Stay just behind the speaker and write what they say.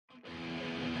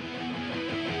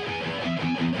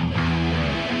Hey,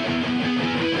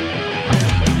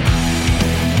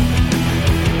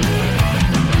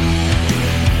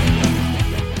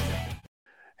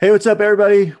 what's up,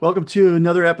 everybody? Welcome to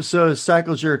another episode of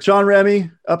Cycle Jerk. John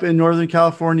Remy up in Northern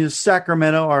California's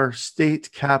Sacramento, our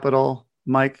state capital.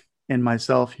 Mike and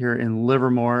myself here in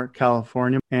Livermore,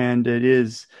 California. And it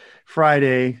is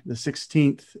Friday, the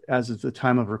 16th, as of the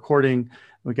time of recording.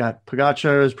 We got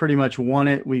Pogačar has pretty much won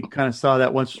it. We kind of saw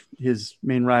that once his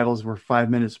main rivals were 5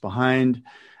 minutes behind.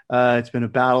 It's been a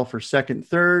battle for second,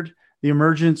 third. The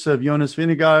emergence of Jonas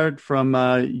Vingegaard from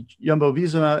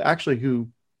Jumbo-Visma, actually, who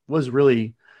was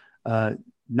really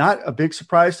not a big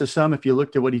surprise to some if you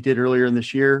looked at what he did earlier in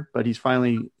this year, but he's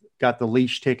finally got the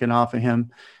leash taken off of him,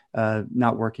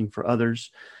 not working for others.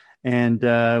 And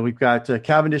we've got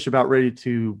Cavendish about ready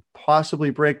to possibly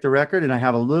break the record. And I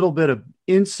have a little bit of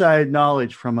inside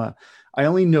knowledge from I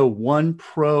only know one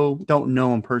pro, don't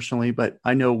know him personally, but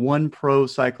I know one pro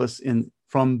cyclist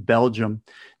from Belgium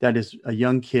that is a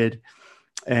young kid.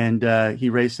 And he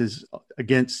races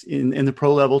against in the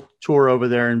pro level tour over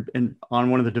there and on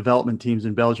one of the development teams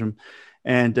in Belgium.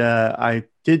 And I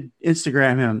did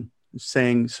Instagram him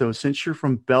saying, so since you're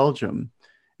from Belgium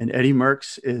and Eddie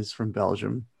Merckx is from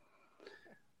Belgium,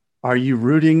 are you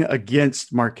rooting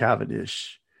against Mark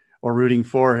Cavendish or rooting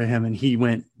for him? And he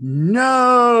went,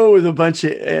 no, with a bunch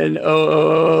of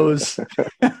NOOs.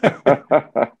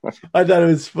 I thought it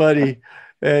was funny.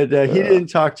 And he didn't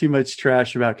talk too much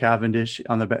trash about Cavendish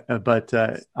but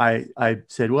I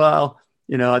said, well,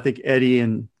 I think Eddie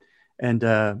and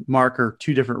Mark are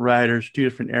two different riders, two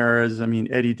different eras. I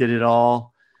mean, Eddie did it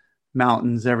all,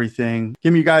 mountains, everything.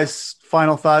 Give me you guys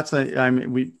final thoughts. I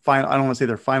don't want to say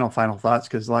they're final thoughts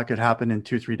because a lot could happen in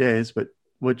 2-3 days. But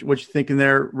what you thinking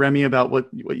there, Remy, about what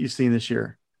you've seen this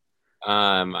year?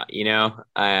 I'm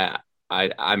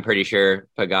pretty sure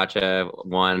Pogačar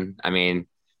won. I mean,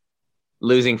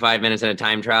 losing 5 minutes in a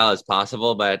time trial is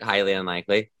possible, but highly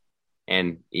unlikely.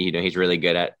 And, he's really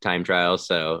good at time trials,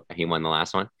 so he won the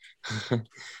last one.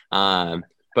 But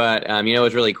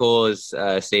what's really cool is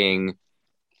seeing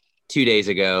 2 days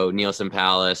ago, Neilson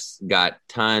Powless got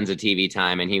tons of TV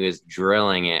time, and he was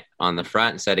drilling it on the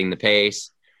front, setting the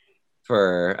pace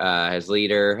for his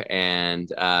leader.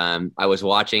 And I was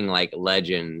watching,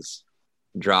 legends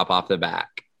drop off the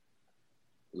back,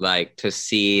 to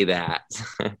see that –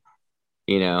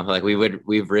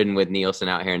 we've ridden with Neilson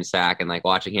out here in Sac and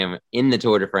watching him in the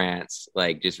Tour de France,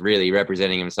 just really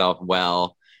representing himself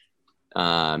well.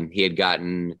 He had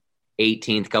gotten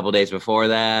 18th a couple days before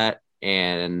that.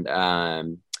 And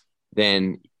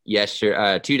then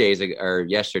yesterday,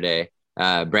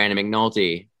 Brandon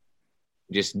McNulty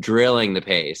just drilling the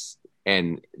pace,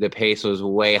 and the pace was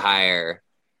way higher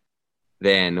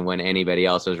than when anybody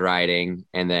else was riding.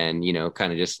 And then,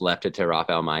 kind of just left it to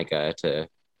Rafael Majka to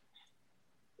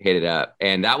hit it up.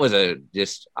 And that was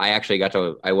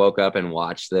I woke up and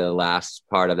watched the last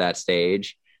part of that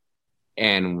stage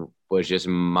and was just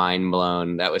mind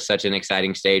blown. That was such an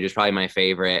exciting stage. It was probably my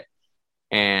favorite.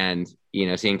 And,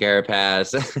 seeing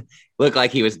Carapaz look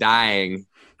like he was dying,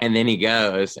 and then he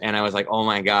goes, and I was like, oh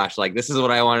my gosh, this is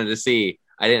what I wanted to see.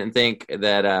 I didn't think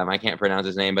that, I can't pronounce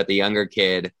his name, but the younger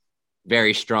kid,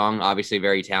 very strong, obviously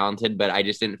very talented, but I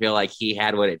just didn't feel like he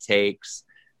had what it takes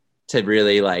to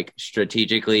really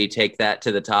strategically take that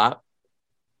to the top.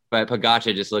 But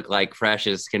Pogačar just looked fresh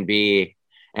as can be.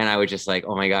 And I was just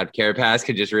oh my God, Carapaz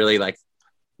could just really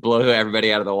blow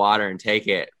everybody out of the water and take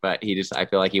it. But I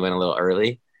feel like he went a little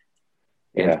early.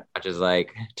 Yeah. And Pogačar's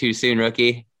too soon,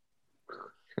 rookie.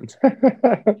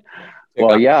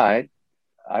 Well, yeah,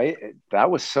 I that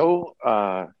was so,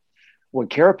 when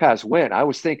Carapaz went, I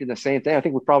was thinking the same thing. I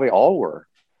think we probably all were,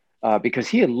 because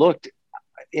he had looked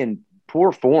in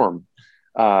poor form.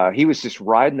 He was just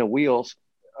riding the wheels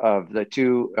of the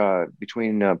two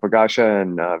between Pogačar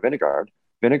and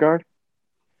Vingegaard.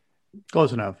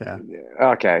 Close enough, yeah.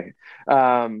 Okay,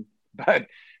 but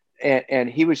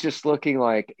he was just looking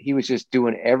like he was just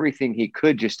doing everything he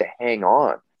could just to hang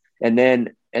on. And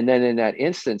then in that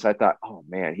instance, I thought, oh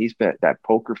man, he's been that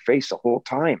poker face the whole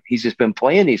time. He's just been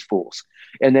playing these fools.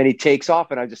 And then he takes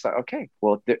off, and I just thought, okay,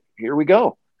 well, here we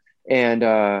go. And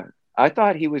I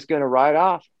thought he was going to ride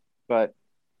off, but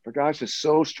Pogačar is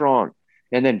so strong.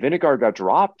 And then Vingegaard got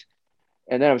dropped.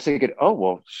 And then I was thinking, oh,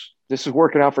 well, this is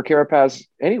working out for Carapaz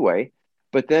anyway.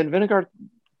 But then Vingegaard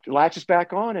latches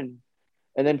back on and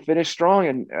then finished strong.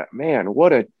 And man,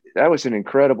 that was an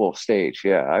incredible stage.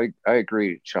 Yeah, I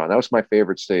agree, Sean. That was my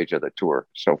favorite stage of the tour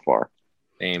so far.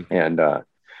 Same. And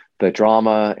the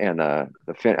drama and the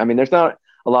I mean, there's not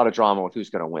a lot of drama with who's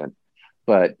going to win.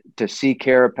 But to see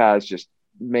Carapaz just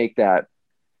make that,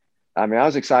 I mean, I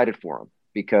was excited for him.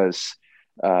 because,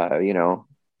 you know,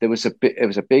 it was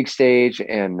a big stage,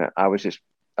 and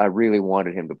I really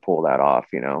wanted him to pull that off,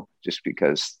 you know, just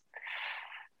because,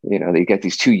 you know, they get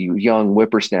these two young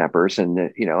whippersnappers,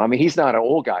 and you know, I mean, he's not an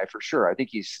old guy for sure. I think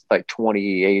he's like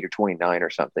 28 or 29 or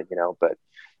something, you know, but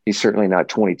he's certainly not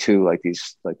 22 like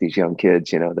these young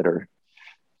kids, you know, that are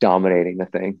dominating the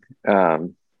thing.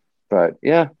 But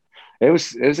yeah, it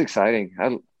was exciting.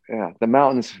 Yeah, the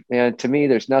mountains, man. To me,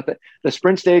 there's nothing. The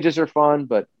sprint stages are fun,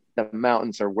 but the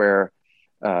mountains are where,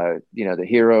 you know, the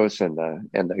heroes and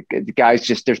the guys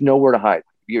just, there's nowhere to hide.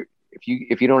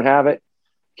 If you don't have it,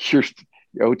 you're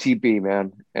OTB,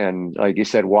 man. And like you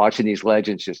said, watching these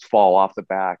legends just fall off the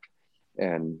back,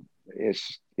 and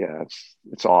it's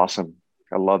awesome.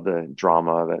 I love the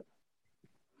drama of it.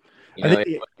 You know,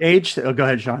 age. Oh, go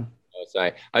ahead, Sean. Oh,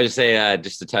 sorry. I was just say,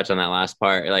 just to touch on that last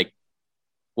part, like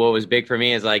what was big for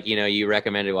me is like, you know, you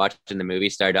recommended watching the Movie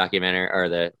Star documentary or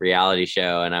the reality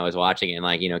show, and I was watching it, and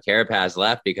like, you know, Carapaz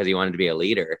left because he wanted to be a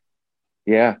leader.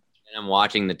 Yeah. And I'm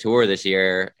watching the tour this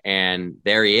year, and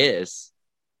there he is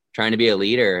trying to be a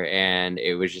leader. And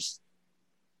it was just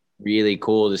really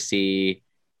cool to see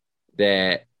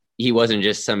that he wasn't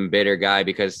just some bitter guy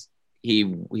because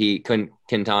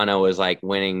Quintana was like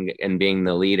winning and being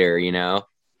the leader, you know,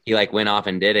 he like went off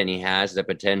and did it, and he has the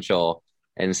potential.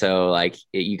 And so like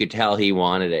you could tell he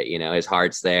wanted it, you know, his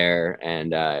heart's there.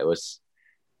 And it was,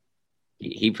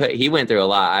 he went through a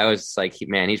lot. I was like,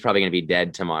 man, he's probably going to be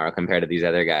dead tomorrow compared to these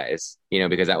other guys, you know,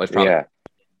 because that was probably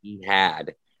he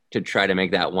had to try to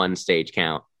make that one stage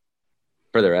count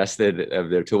for the rest of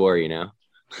their tour, you know?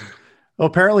 Well,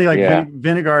 apparently, like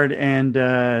Vingegaard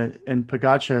and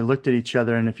Pogačar looked at each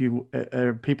other, and if you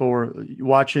people were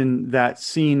watching that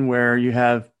scene where you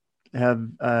have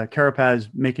Carapaz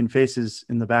making faces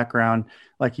in the background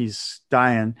like he's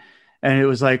dying, and it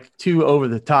was like too over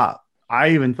the top.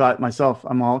 I even thought myself,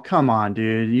 I'm all, come on,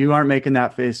 dude, you aren't making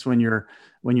that face when you're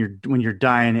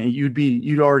dying, and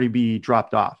you'd already be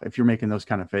dropped off if you're making those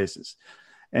kind of faces.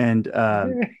 And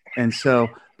so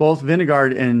both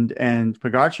Vingegaard and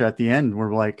Pogačar at the end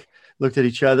were like, looked at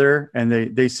each other, and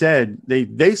they said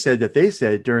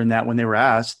during that, when they were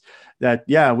asked that,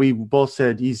 yeah, we both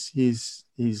said he's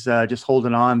just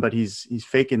holding on, but he's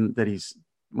faking that.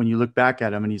 When you look back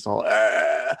at him and he's all,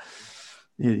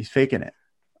 he's faking it.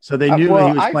 So they knew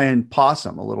he was playing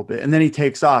possum a little bit, and then he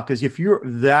takes off, because if you're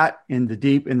that in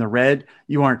the red,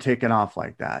 you aren't taking off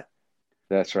like that.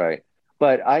 That's right.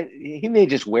 But he may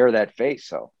just wear that face.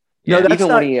 So no,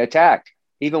 when he attacked,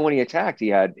 it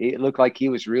looked like he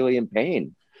was really in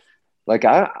pain. Like,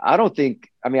 I don't think,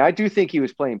 I mean, I do think he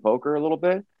was playing poker a little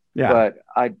bit, but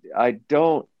I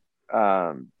don't.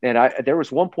 There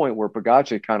was one point where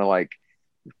Pogačar kind of like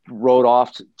rode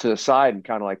off to the side and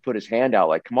kind of like put his hand out,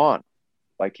 like, come on,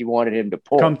 like he wanted him to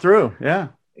come through. Yeah.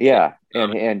 Yeah.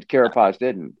 And Carapaz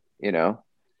didn't, you know,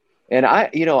 and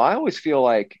I always feel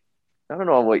like, I don't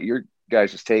know what your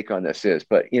guys' take on this is,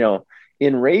 but you know,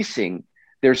 in racing,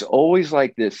 there's always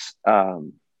like this,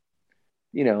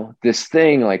 you know, this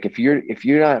thing, like if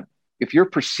you're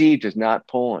perceived as not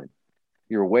pulling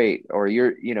your weight, or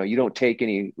you don't take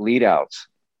any lead outs,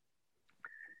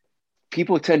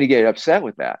 people tend to get upset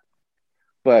with that.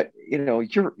 But you know,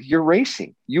 you're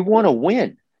racing, you want to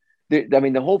win. I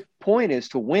mean, the whole point is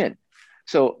to win.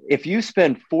 So if you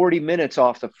spend 40 minutes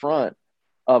off the front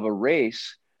of a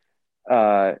race,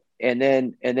 and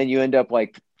then you end up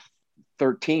like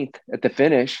 13th at the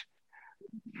finish,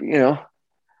 you know,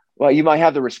 well, you might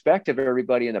have the respect of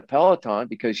everybody in the peloton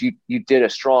because you did a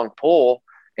strong pull,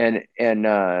 and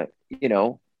you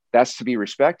know, that's to be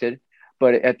respected.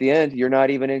 But at the end, you're not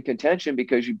even in contention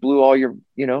because you blew all your,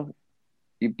 you know,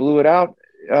 you blew it out,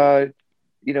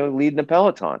 you know, leading the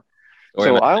peloton.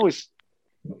 So I always,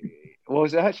 what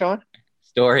was that, Sean?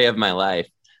 Story of my life.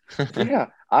 Yeah.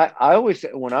 I always,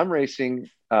 when I'm racing,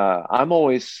 I'm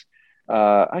always,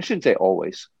 I shouldn't say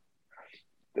always,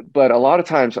 but a lot of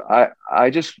times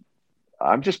I'm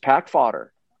just pack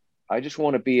fodder. I just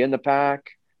want to be in the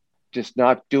pack, just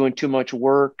not doing too much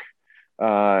work,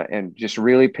 and just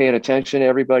really paying attention to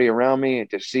everybody around me and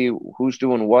to see who's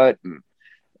doing what, and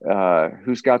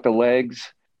who's got the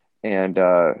legs, and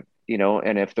you know,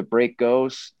 and if the break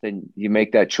goes, then you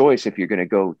make that choice if you're going to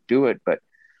go do it. But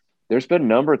there's been a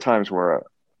number of times where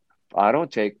I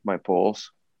don't take my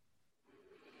pulls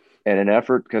in an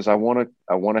effort because I want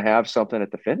to have something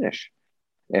at the finish.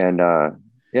 And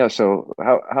yeah, so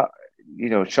how you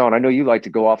know, Sean, I know you like to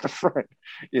go off the front,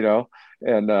 you know,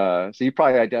 and so you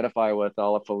probably identify with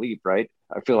Alaphilippe, right?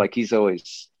 I feel like he's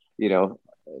always, you know,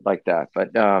 like that.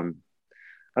 But I don't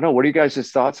know. What are you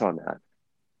guys' thoughts on that?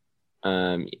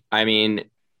 I mean,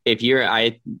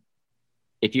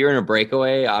 if you're in a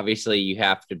breakaway, obviously you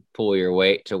have to pull your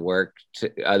weight to work.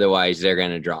 Otherwise, they're going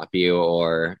to drop you,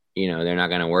 or they're not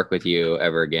going to work with you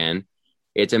ever again.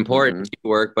 It's important to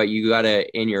work, but you got to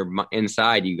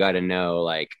inside. You got to know,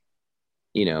 like,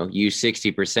 use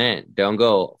 60%. Don't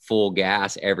go full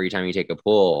gas every time you take a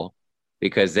pull,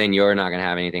 because then you're not going to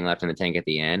have anything left in the tank at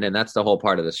the end, and that's the whole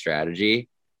part of the strategy.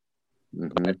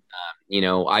 But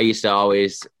I used to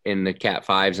always, in the Cat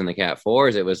 5s and the Cat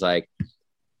 4s, it was like,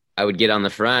 I would get on the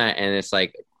front and it's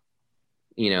like,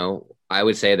 I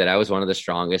would say that I was one of the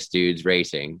strongest dudes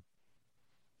racing,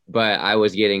 but I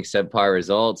was getting subpar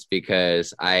results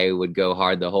because I would go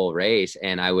hard the whole race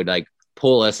and I would like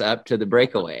pull us up to the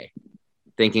breakaway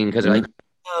thinking, because they're like,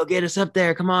 oh, get us up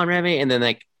there. Come on, Remy. And then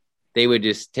like, they would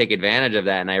just take advantage of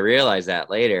that. And I realized that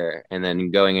later. And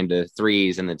then going into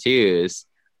 3s and the 2s,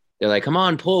 they're like, come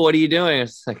on, pull. What are you doing?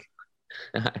 It's like,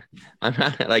 I'm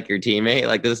not like your teammate.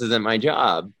 Like, this isn't my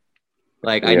job.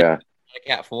 Like, I don't a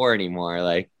Cat 4 anymore.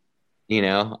 Like,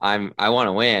 I want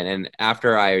to win. And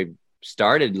after I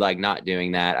started like not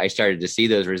doing that, I started to see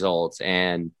those results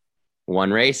and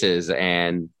won races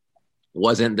and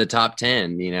wasn't the top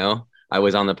 10, I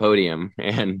was on the podium.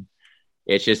 And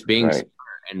it's just being smart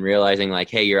and realizing like,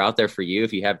 hey, you're out there for you.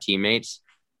 If you have teammates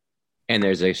and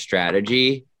there's a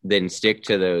strategy, then stick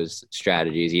to those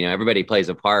strategies. Everybody plays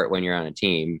a part when you're on a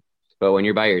team, but when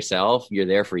you're by yourself, you're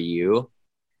there for you.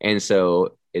 And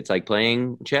so it's like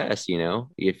playing chess,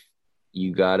 if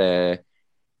you gotta,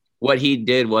 what he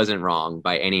did wasn't wrong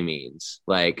by any means.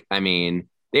 Like, I mean,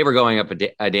 they were going up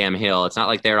a damn hill. It's not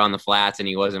like they're on the flats and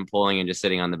he wasn't pulling and just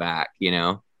sitting on the back, they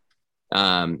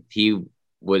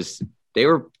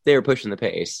were pushing the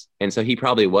pace. And so he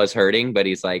probably was hurting, but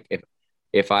he's like,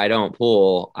 if I don't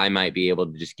pull, I might be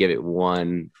able to just give it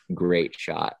one great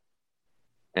shot.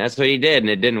 And that's what he did. And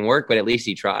it didn't work, but at least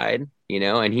he tried,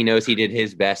 and he knows he did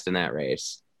his best in that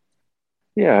race.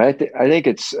 Yeah. I think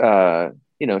it's,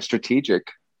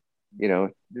 strategic,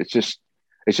 it's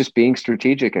just being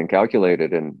strategic and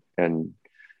calculated and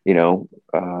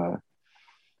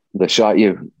the shot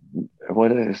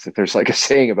there's like a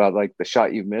saying about like the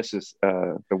shot you miss is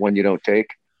the one you don't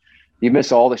take. You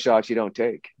miss all the shots you don't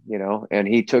take, and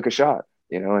he took a shot,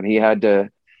 and he had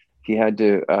to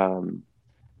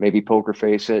maybe poker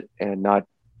face it and not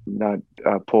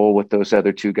pull with those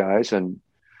other 2 guys.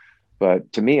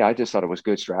 But to me, I just thought it was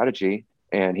good strategy,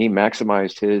 and he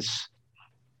maximized his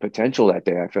potential that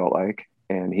day, I felt like,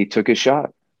 and he took his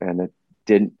shot, and it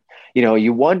didn't,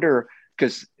 you wonder,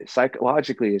 because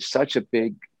psychologically is such a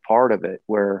big part of it,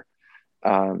 where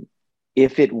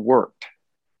if it worked,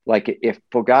 like if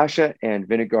Pogačar and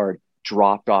Vingegaard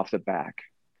dropped off the back,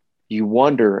 you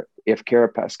wonder if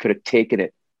Carapaz could have taken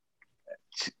it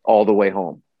all the way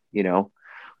home,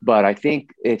 But I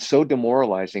think it's so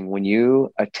demoralizing when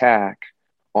you attack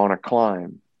on a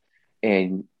climb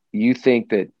and you think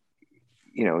that,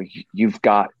 you've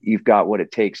got what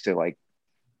it takes to like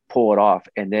pull it off,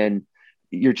 and then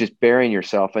you're just burying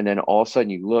yourself, and then all of a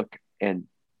sudden you look and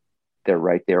they're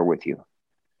right there with you.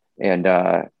 And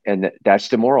that's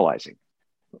demoralizing.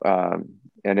 And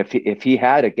if he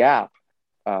had a gap,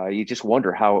 you just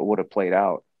wonder how it would have played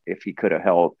out if he could have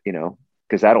held,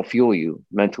 because that'll fuel you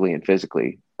mentally and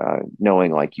physically,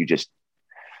 knowing like you just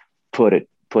put it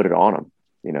on him,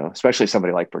 especially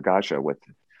somebody like Pogačar with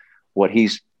what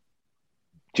he's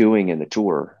doing in the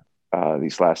Tour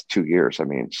these last 2 years. I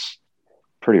mean, it's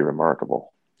pretty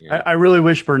remarkable. Yeah. I really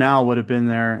wish Bernal would have been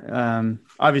there.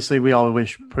 Obviously, we all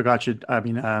wish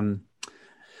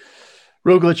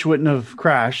Roglic wouldn't have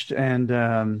crashed, and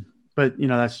but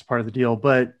that's part of the deal.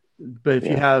 But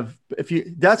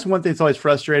that's one thing that's always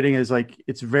frustrating is like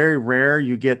it's very rare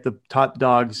you get the top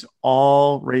dogs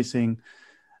all racing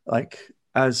like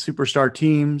as superstar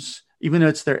teams, even though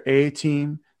it's their A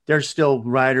team. There's still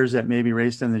riders that maybe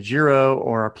raced in the Giro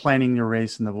or are planning to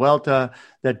race in the Vuelta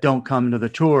that don't come to the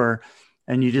Tour.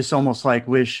 And you just almost like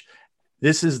wish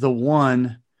this is the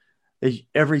one that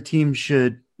every team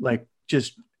should like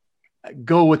just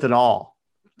go with it all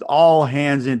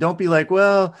hands in. Don't be like,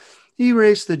 well, he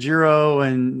raced the Giro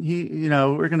and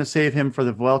we're going to save him for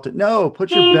the Vuelta. No,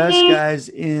 put your best guys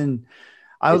in.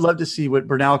 I would love to see what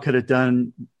Bernal could have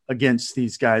done against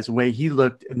these guys, the way he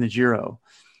looked in the Giro.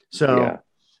 So, yeah.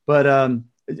 But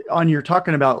on you're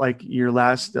talking about like your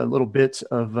last little bits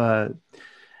of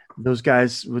those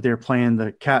guys when they're playing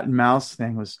the cat and mouse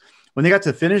thing was when they got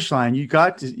to the finish line, you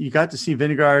got to see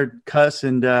Vingegaard, Kuss,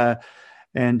 and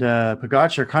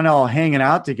Pogačar kind of all hanging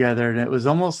out together. And it was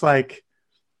almost like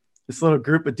this little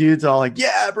group of dudes all like,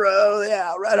 yeah, bro.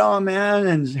 Yeah, right on, man.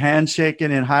 And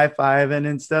handshaking and high-fiving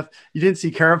and stuff. You didn't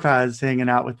see Carapaz hanging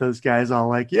out with those guys all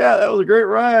like, yeah, that was a great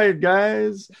ride,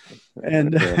 guys.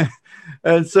 And,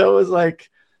 and so it was like,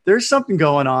 there's something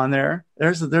going on there.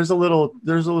 There's a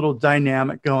little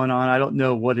dynamic going on. I don't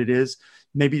know what it is.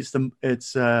 Maybe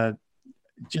that's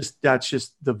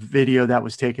just the video that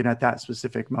was taken at that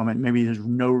specific moment. Maybe there's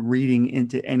no reading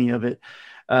into any of it.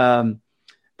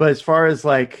 But as far as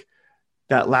like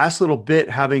that last little bit,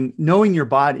 knowing your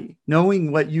body,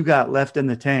 knowing what you got left in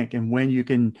the tank, and when you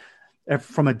can,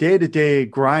 from a day-to-day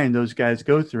grind those guys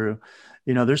go through,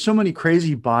 there's so many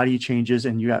crazy body changes,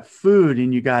 and you got food,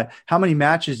 and you got how many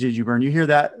matches did you burn? You hear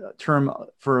that term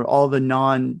for all the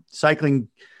non-cycling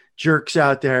jerks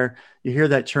out there. You hear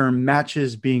that term,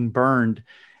 matches being burned,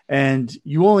 and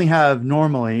you only have,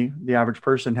 normally the average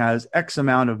person has X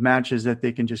amount of matches that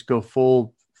they can just go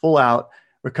full out,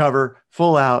 recover,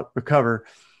 full out, recover.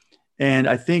 And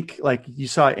I think like you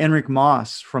saw Enric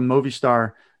Mas from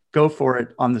Movistar go for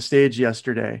it on the stage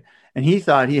yesterday. And he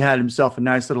thought he had himself a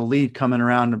nice little lead coming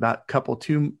around about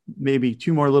maybe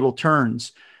two more little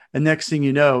turns. And next thing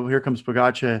you know, here comes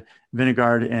Pogačar,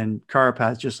 Vingegaard, and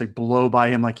Carapaz just like blow by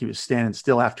him like he was standing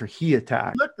still after he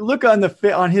attacked. Look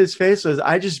on his face was,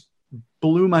 I just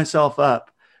blew myself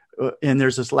up. And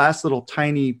there's this last little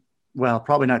tiny, well,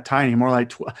 probably not tiny, more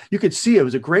like you could see it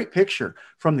was a great picture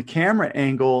from the camera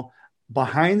angle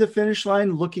behind the finish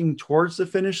line, looking towards the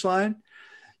finish line.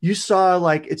 You saw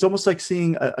like, it's almost like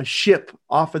seeing a ship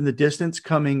off in the distance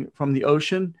coming from the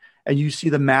ocean, and you see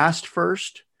the mast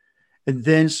first. And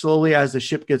then slowly as the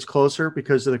ship gets closer,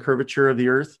 because of the curvature of the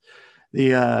earth,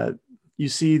 you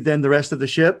see then the rest of the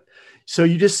ship. So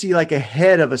you just see like a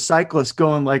head of a cyclist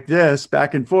going like this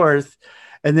back and forth.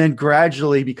 And then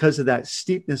gradually, because of that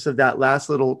steepness of that last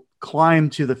little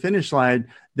climb to the finish line,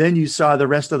 then you saw the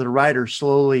rest of the riders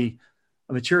slowly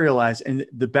materialize. And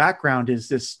the background is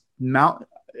this mountain.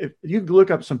 If you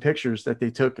look up some pictures that they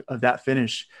took of that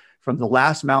finish from the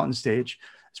last mountain stage,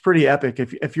 it's pretty epic.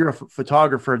 If you're a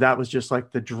photographer, that was just like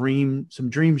some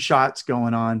dream shots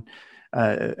going on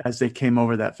as they came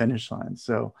over that finish line.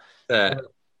 So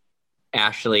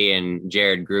Ashley and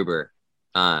Jared Gruber,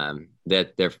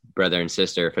 that they're brother and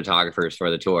sister photographers for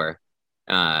the tour.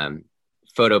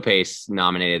 PhotoPace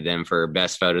nominated them for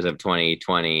best photos of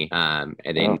 2020. And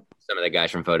then some of the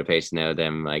guys from PhotoPace know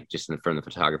them, like just from the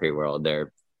photography world.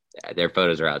 Their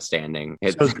photos are outstanding.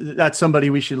 So that's somebody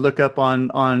we should look up on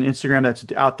Instagram. That's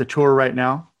out the tour right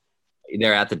now.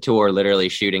 They're at the tour, literally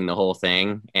shooting the whole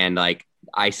thing. And like,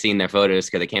 I seen their photos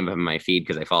because they came up in my feed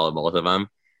because I follow both of them.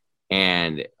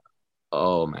 And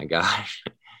oh my gosh,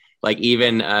 like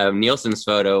even Nielsen's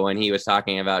photo when he was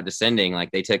talking about descending,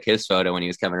 like they took his photo when he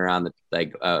was coming around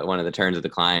one of the turns of the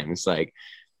climbs, like,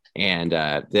 and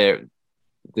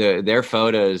their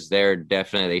photos,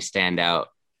 they stand out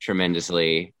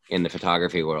tremendously in the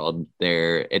photography world.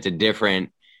 It's a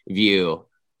different view,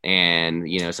 and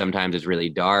sometimes it's really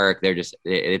dark. They're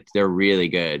really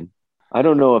good. I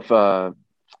don't know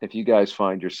if you guys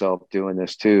find yourself doing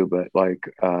this too, but like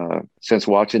since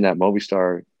watching that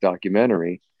Movistar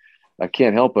documentary, I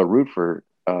can't help but root for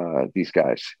these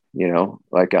guys.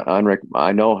 Like Enric,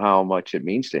 I know how much it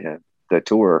means to him, the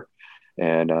tour,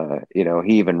 and he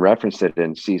even referenced it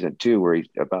in season 2 where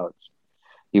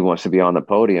he wants to be on the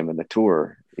podium in the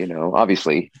tour.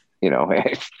 Obviously,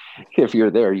 if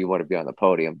you're there, you want to be on the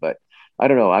podium. But I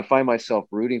don't know. I find myself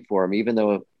rooting for him, even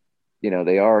though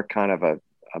they are kind of a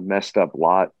messed up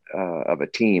lot of a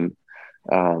team.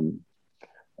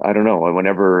 I don't know.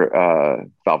 Whenever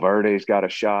Valverde's got a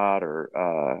shot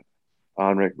or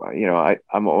Enric, I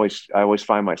always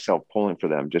find myself pulling for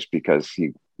them just because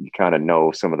you kind of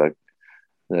know some of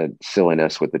the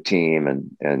silliness with the team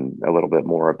and a little bit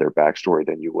more of their backstory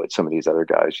than you would some of these other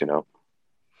guys.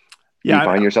 Yeah, you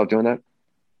find yourself doing that?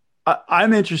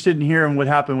 I'm interested in hearing what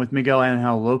happened with Miguel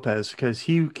Angel Lopez, because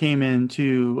he came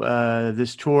into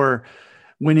this tour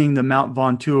winning the Mount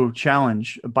Ventoux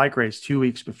Challenge, a bike race 2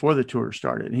 weeks before the tour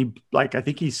started. And I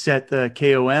think he set the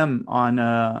KOM on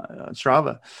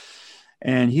Strava,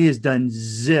 and he has done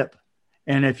zip.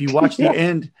 And if you watch the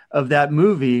end of that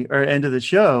movie or end of the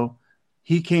show,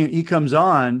 he comes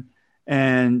on,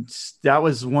 and that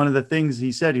was one of the things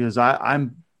he said. He goes,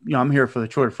 I'm here for the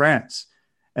Tour de France,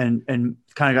 and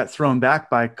kind of got thrown back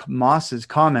by Moss's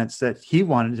comments that he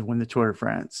wanted to win the Tour de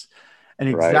France. And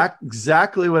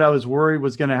exactly what I was worried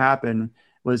was going to happen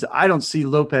was I don't see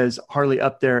Lopez hardly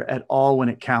up there at all when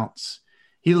it counts.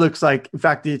 He looks like, in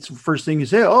fact, it's the first thing you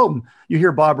say. Oh, you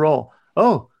hear Bob Roll.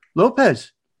 Oh,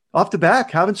 Lopez off the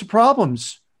back, having some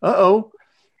problems. Uh-oh.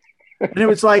 And it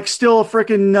was like still a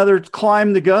freaking another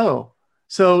climb to go.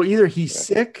 So either he's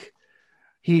sick,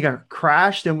 he got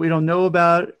crashed and we don't know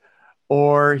about it,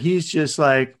 or he's just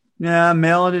like, yeah, I'm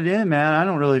mailing it in, man. I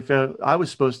don't really feel I was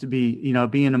supposed to be,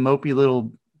 being a mopey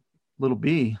little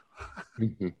bee.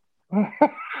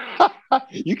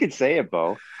 You can say it,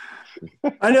 Bo.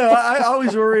 I know. I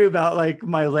always worry about like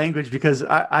my language because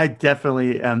I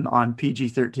definitely am on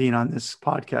PG-13 on this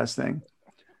podcast thing.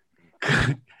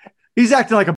 He's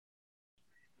acting like a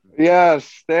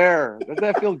Yes, there. Does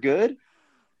that feel good?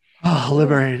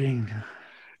 liberating.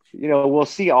 We'll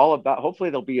see all about. Hopefully,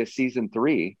 there'll be a season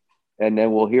 3, and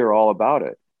then we'll hear all about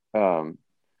it.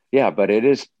 But it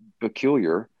is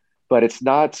peculiar, but it's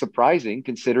not surprising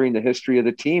considering the history of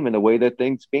the team and the way that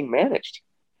things being managed.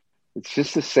 It's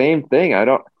just the same thing.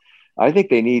 I think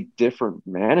they need different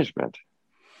management.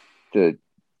 You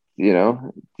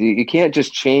can't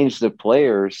just change the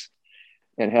players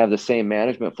and have the same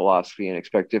management philosophy and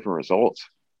expect different results.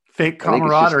 Fake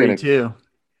camaraderie too.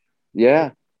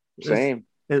 Yeah, same.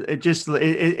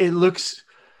 It looks.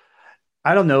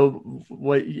 I don't know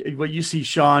what you see,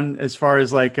 Sean, as far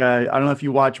as like I don't know if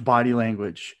you watch Body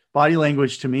Language. Body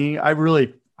Language to me, I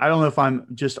don't know if I'm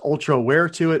just ultra aware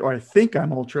to it or I think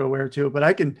I'm ultra aware to it, but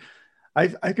I can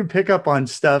pick up on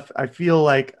stuff. I feel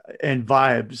like and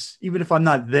vibes, even if I'm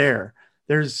not there.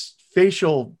 There's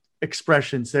facial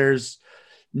expressions. There's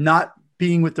not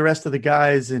being with the rest of the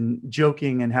guys and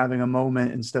joking and having a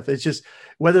moment and stuff. It's just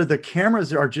whether the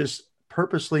cameras are just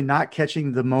purposely not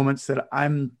catching the moments that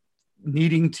I'm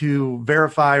needing to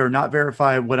verify or not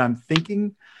verify what I'm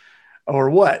thinking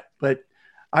or what, but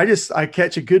I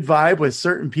catch a good vibe with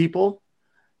certain people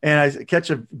and I catch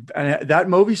that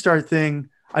Movistar thing.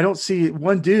 I don't see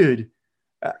one dude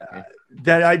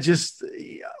that I just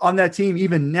on that team,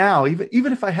 even now,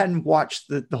 even if I hadn't watched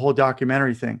the whole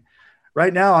documentary thing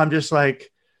right now, I'm just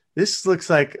like, this looks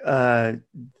like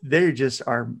they just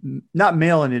are not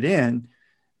mailing it in,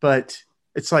 but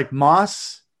it's like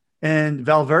Moss and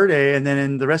Valverde. And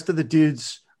then the rest of the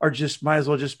dudes are just, might as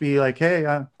well just be like, hey,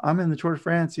 I'm in the Tour de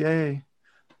France. Yay.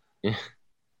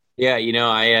 Yeah.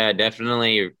 I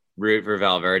definitely root for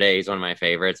Valverde. He's one of my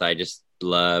favorites. I just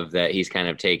love that he's kind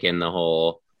of taken the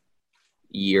whole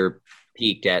year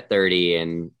peaked at 30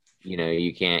 and,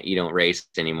 you don't race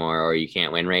anymore or you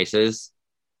can't win races.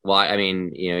 Well, I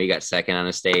mean, you got second on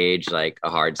a stage, like a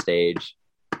hard stage.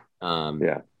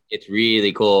 It's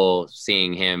really cool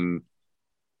seeing him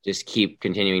just keep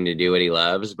continuing to do what he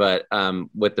loves. But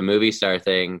with the Movistar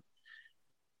thing,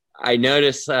 I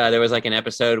noticed there was like an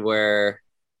episode where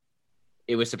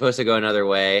it was supposed to go another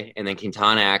way, and then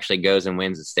Quintana actually goes and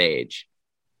wins the stage.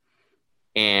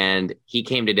 And he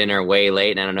came to dinner way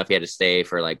late, and I don't know if he had to stay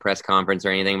for like press conference or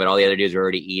anything, but all the other dudes were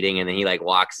already eating, and then he like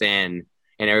walks in,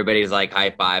 and everybody's like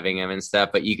high-fiving him and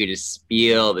stuff, but you could just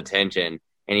feel the tension.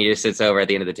 And he just sits over at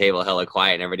the end of the table hella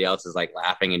quiet, and everybody else is like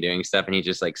laughing and doing stuff, and he's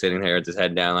just like sitting there with his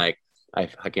head down like, I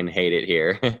fucking hate it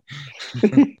here.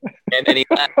 And then he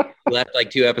left like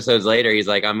 2 episodes later. He's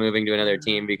like, I'm moving to another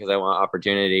team because I want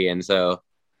opportunity. And so,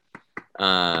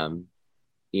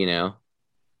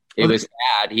 it was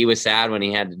sad. He was sad when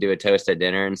he had to do a toast at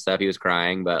dinner and stuff. He was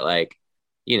crying, but like,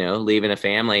 leaving a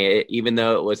family, even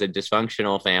though it was a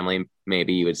dysfunctional family,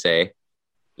 maybe you would say,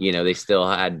 they still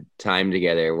had time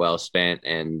together, well spent,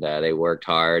 and they worked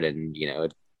hard, and,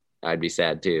 I'd be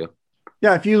sad too.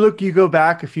 Yeah, if you go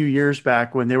back a few years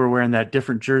back when they were wearing that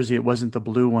different jersey, it wasn't the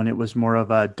blue one. It was more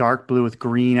of a dark blue with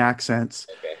green accents.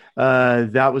 Okay.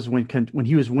 That was when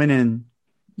he was winning,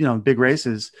 big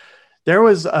races. There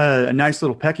was a nice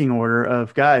little pecking order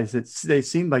of guys that they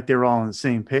seemed like they were all on the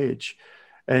same page.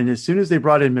 And as soon as they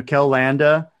brought in Mikel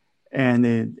Landa and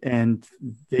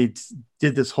they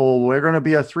did this whole, we're going to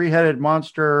be a 3-headed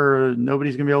monster.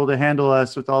 Nobody's going to be able to handle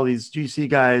us with all these GC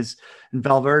guys and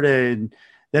Valverde. And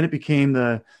then it became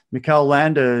the Mikel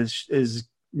Landa is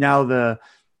now the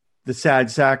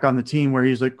sad sack on the team where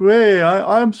he's like, hey,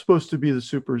 I'm supposed to be the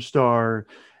superstar.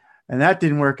 And that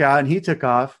didn't work out. And he took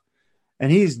off and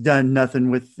he's done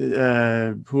nothing with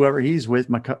whoever he's with,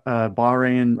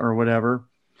 Bahrain or whatever.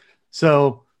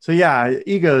 So yeah,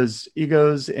 egos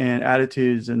and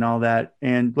attitudes and all that.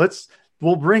 And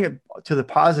we'll bring it to the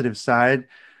positive side.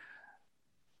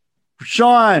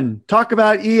 Sean, talk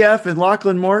about EF and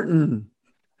Lachlan Morton.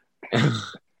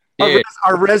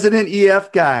 Our resident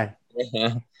EF guy.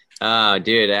 Oh,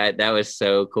 dude, that was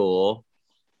so cool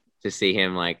to see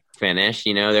him like finish.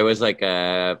 There was like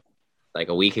a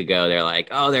week ago, they're like,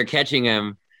 oh, they're catching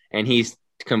him, and he's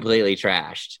completely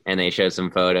trashed. And they showed some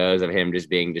photos of him just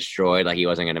being destroyed, like he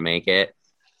wasn't going to make it.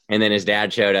 And then his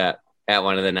dad showed up at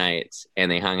one of the nights, and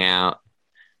they hung out.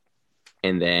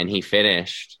 And then he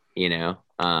finished, you know.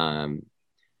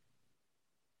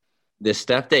 The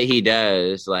stuff that he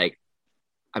does, like,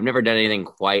 I've never done anything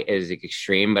quite as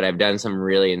extreme, but I've done some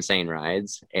really insane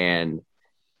rides, and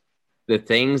the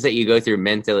things that you go through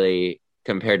mentally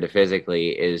compared to physically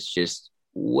is just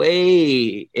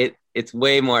it's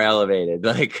way more elevated.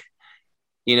 Like,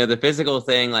 you know, the physical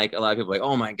thing, like a lot of people are like,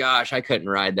 oh my gosh, I couldn't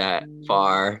ride that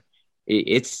far.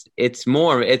 It's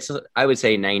I would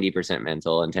say 90%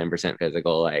 mental and 10%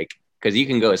 physical, like, because you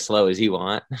can go as slow as you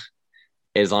want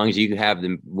as long as you have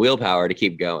the willpower to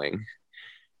keep going.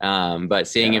 But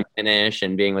seeing him finish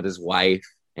and being with his wife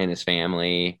and his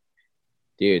family,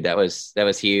 dude, that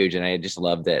was huge. And I just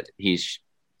love that he's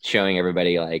showing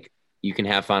everybody, like, you can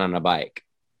have fun on a bike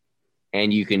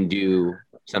and you can do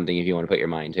something if you want to put your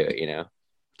mind to it, you know?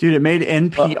 Dude, it made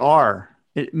NPR.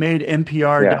 It made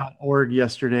NPR.org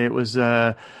yesterday. It was,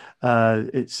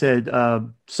 it said,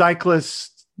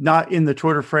 cyclists not in the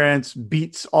Tour de France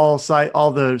beats all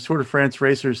the Tour de France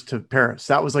racers to Paris.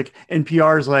 That was like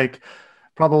NPR's, like,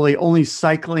 probably only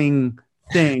cycling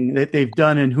thing that they've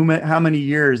done in how many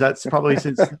years? That's probably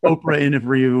since Oprah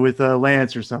interview with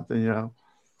Lance or something, you know?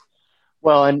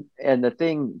 Well, and the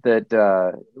thing that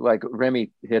like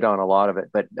Remy hit on a lot of it,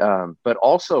 but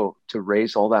also to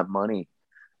raise all that money,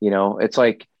 you know, it's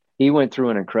like he went through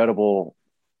an incredible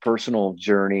personal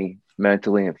journey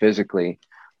mentally and physically,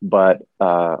 but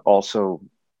also,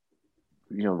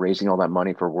 you know, raising all that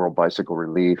money for World Bicycle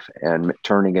Relief and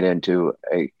turning it into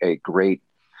a great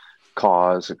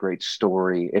cause, a great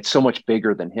story. It's so much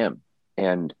bigger than him.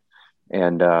 And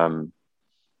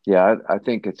yeah, I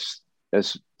think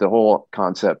as the whole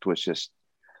concept was just,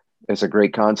 it's a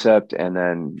great concept. And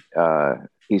then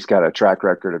he's got a track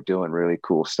record of doing really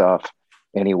cool stuff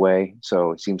anyway.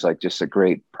 So it seems like just a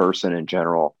great person in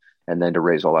general. And then to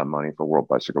raise all that money for World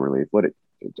Bicycle Relief. If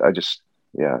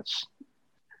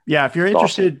you're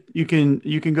interested, awesome. You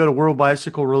can go to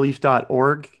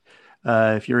worldbicyclerelief.org.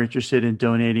 If you're interested in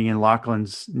donating in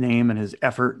Lachlan's name and his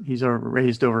effort, he's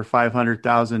raised over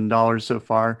 $500,000 so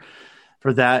far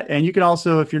for that. And you can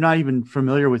also, if you're not even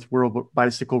familiar with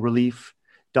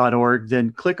worldbicyclerelief.org,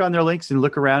 then click on their links and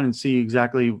look around and see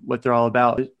exactly what they're all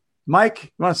about. Mike,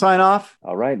 you want to sign off?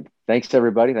 All right. Thanks,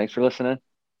 everybody. Thanks for listening.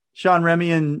 Sean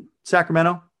Remy in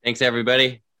Sacramento. Thanks,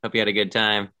 everybody. Hope you had a good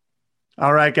time.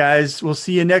 All right, guys. We'll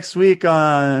see you next week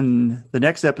on the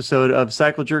next episode of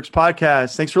Cycle Jerks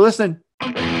Podcast. Thanks for listening.